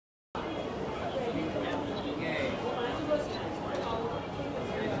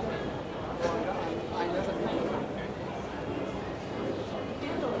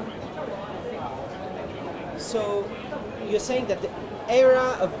So you're saying that the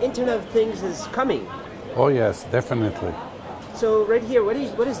era of Internet of Things is coming. Oh yes, definitely. So right here, what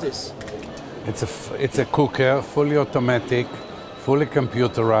is this? It's a cooker, fully automatic, fully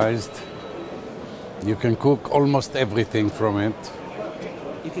computerized. You can cook almost everything from it.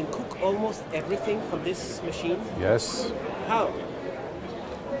 You can cook almost everything from this machine? Yes. How?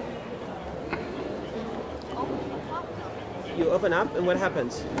 You open up and what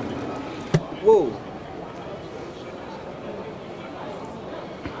happens? Whoa.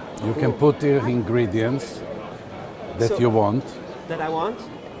 You can put here ingredients that you want. That I want?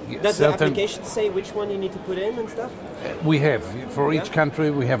 Does the application say which one you need to put in and stuff? We have. For each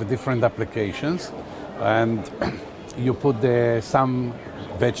country we have different applications, and you put some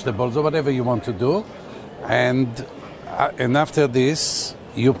vegetables or whatever you want to do, and after this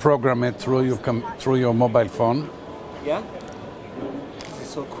you program it through your mobile phone. Yeah? This is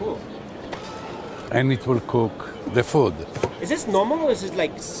so cool. And it will cook the food. Is this normal or is it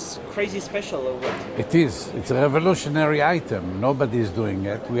like crazy special or what? It is. It's a revolutionary item. Nobody is doing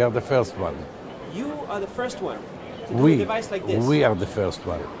it. We are the first one. You are the first one to do a device like this? We are the first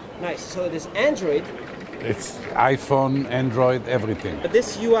one. Nice. So this Android... It's iPhone, Android, everything. But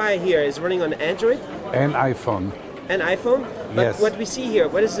this UI here is running on Android? And iPhone. And iPhone? But yes. What we see here,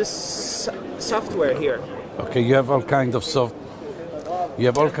 what is this software here? Okay, you have all kind of You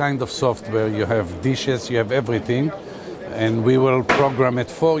have all kind of software. You have dishes. You have everything, and we will program it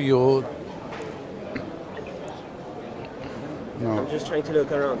for you. No. I'm just trying to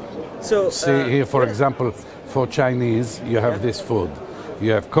look around. So see here, for example, for Chinese, you have this food.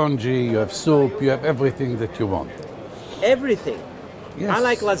 You have congee, you have soup, you have everything that you want. Everything? Yes. I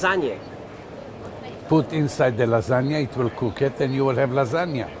like lasagna. Put inside the lasagna, it will cook it, and you will have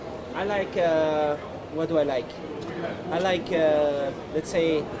lasagna. I like, what do I like? I like, let's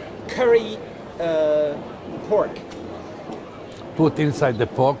say, curry pork. Put inside the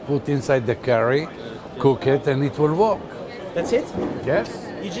pork, put inside the curry, cook it, and it will work. That's it? Yes.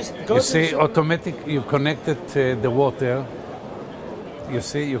 You just go You see, automatic, you connected the water. You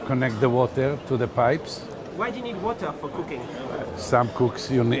see, you connect the water to the pipes. Why do you need water for cooking? Some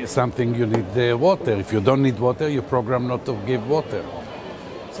cooks, you need the water. If you don't need water, you program not to give water.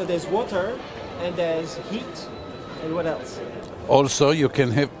 So there's water, and there's heat, and what else? Also, you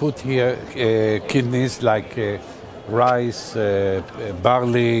can put here kidneys like rice,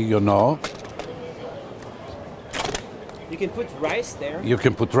 barley, you know. You can put rice there. You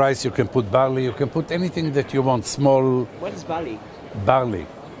can put rice, you can put barley, you can put anything that you want, small... What is barley? Barley.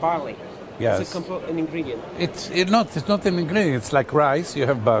 Barley. Yes. It's an ingredient. It's not an ingredient. It's like rice. You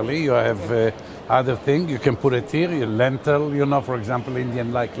have barley. You have other thing. You can put it here. Your lentil. You know, for example,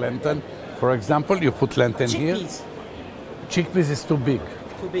 Indian like lentil. For example, you put lentil here. Chickpeas. Chickpeas is too big.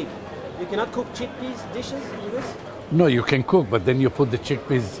 Too big. You cannot cook chickpeas dishes with this? No, you can cook, but then you put the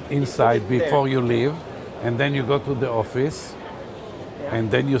chickpeas inside before you leave, and then you go to the office,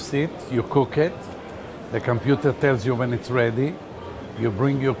 and then you sit, you cook it. The computer tells you when it's ready. You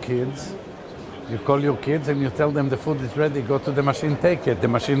bring your kids, you call your kids and you tell them the food is ready, go to the machine, take it. The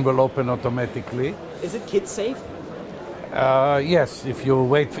machine will open automatically. Is it kid safe? Yes, if you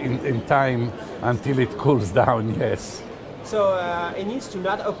wait in time until it cools down, yes. So it needs to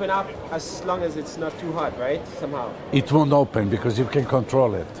not open up as long as it's not too hot, right? Somehow. It won't open because you can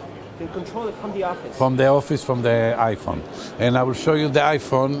control it. You can control it from the office? From the office, from the iPhone. And I will show you the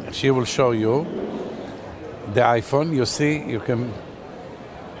iPhone. She will show you the iPhone. You see, you can...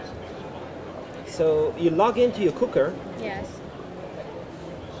 So you log into your cooker. Yes.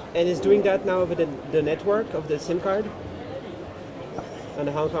 And it's doing that now with the network of the SIM card? On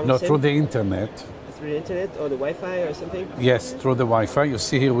the Hong Kong No, SIM? through the internet. Through the internet or the Wi-Fi or something? Yes, through the Wi-Fi. You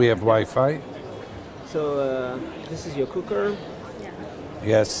see here we have Wi-Fi. So this is your cooker? Yeah.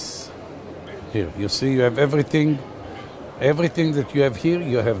 Yes. Here, you see you have everything. Everything that you have here,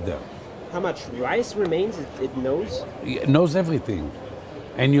 you have there. How much rice remains? It knows? It knows everything.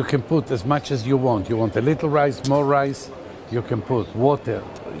 And you can put as much as you want. You want a little rice, more rice, you can put. Water,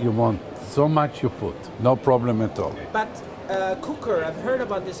 you want so much, you put. No problem at all. But cooker, I've heard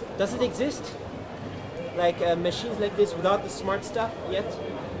about this. Does it exist? Like machines like this without the smart stuff yet?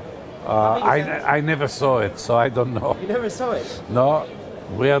 I never saw it, so I don't know. You never saw it? No,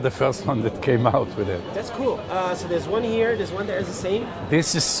 we are the first one that came out with it. That's cool. So there's one here, there's one there, is the same?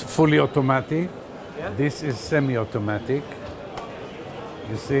 This is fully automatic. Yeah. This is semi-automatic.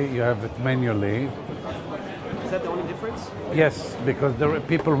 You see, you have it manually. Is that the only difference? Yes, because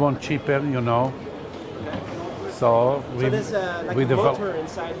people want cheaper, you know. So there's like a motor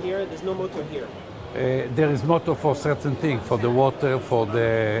inside here. There's no motor here. There is motor for certain things, for the water, for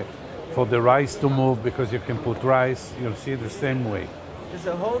the for the rice to move because you can put rice. You'll see the same way. There's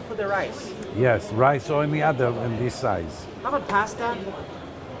a hole for the rice. Yes, rice or any other in this size. How about pasta?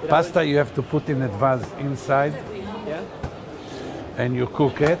 Pasta you have to put in advance inside, Yeah. and you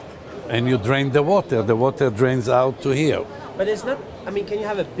cook it, and you drain the water. The water drains out to here. But it's not. I mean, can you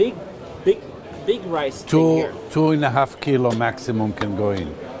have a big rice thing Two, here? 2.5 kilo maximum can go in.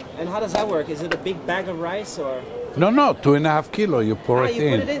 And how does that work? Is it a big bag of rice or? No, 2.5 kilo. You pour it you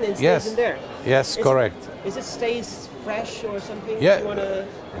in. put it in and it yes. stays in there. Yes, correct. Is it stays fresh or something? Yeah. You wanna...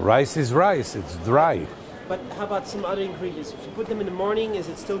 Rice is rice. It's dry. But how about some other ingredients? If you put them in the morning, is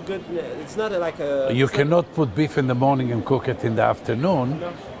it still good? It's not like a. You cannot put beef in the morning and cook it in the afternoon,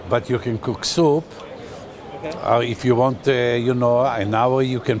 No. but you can cook soup. Okay. If you want, an hour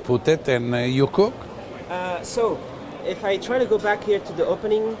you can put it and you cook. So, if I try to go back here to the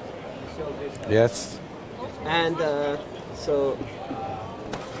opening, Yes. and so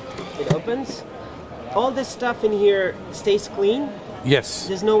it opens. All this stuff in here stays clean. Yes.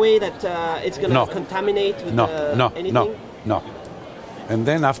 There's no way that it's gonna No. contaminate with No. anything. No. And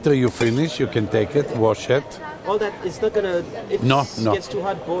then after you finish, you can take it, wash it. All that is not gonna. If No, it no. gets too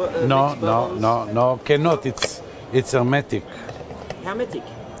hot, No, mix bubbles. no, cannot. It's hermetic. Hermetic.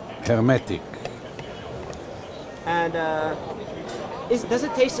 Hermetic. And does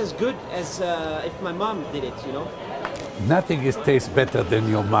it taste as good as if my mom did it? You know. Nothing tastes better than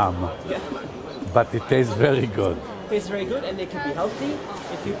your mom, Yeah. but it tastes very good. Tastes very good, and they can be healthy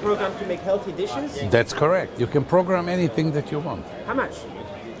if you program to make healthy dishes. That's correct. You can program anything that you want. How much?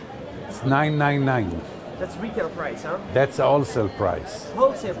 It's $9.99. That's retail price, huh? That's a wholesale price.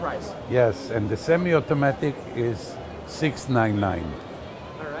 Wholesale price. Yes, and the semi-automatic is $6.99.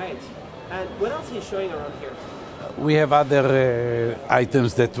 All right. And what else are you showing around here? We have other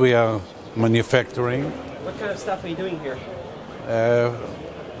items that we are manufacturing. What kind of stuff are you doing here?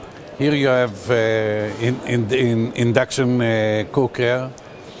 Here you have in induction cooker.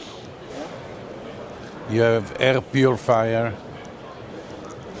 You have air purifier,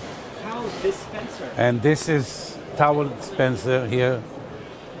 How dispenser? and this is towel dispenser here.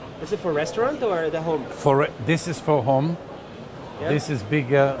 Is it for restaurant or the home? This is for home. Yeah. This is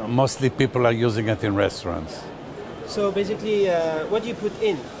bigger. Mostly people are using it in restaurants. So basically, what do you put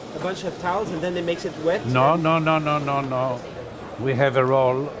in? A bunch of towels, and then it makes it wet. No. We have a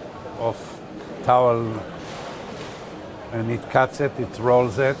roll of towel, and it cuts it. It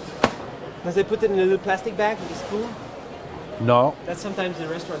rolls it. Does they put it in a little plastic bag with a spoon? No. That's sometimes in a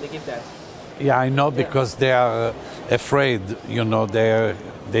restaurant they give that. Yeah, I know because they are afraid. You know, they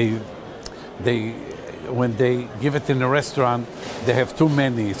when they give it in a restaurant, they have too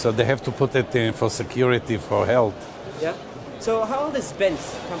many, so they have to put it in for security, for health. Yeah. So how old is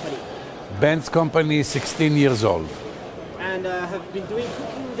Ben's company? Ben's company is 16 years old. And have been doing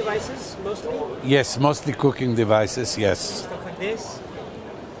cooking devices mostly, Yes, mostly cooking devices. Yes. stuff like this.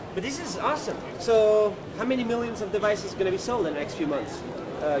 But this is awesome. So how many millions of devices are going to be sold in the next few months,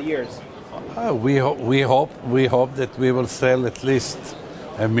 years? We hope that we will sell at least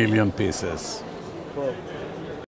 1 million pieces. Cool.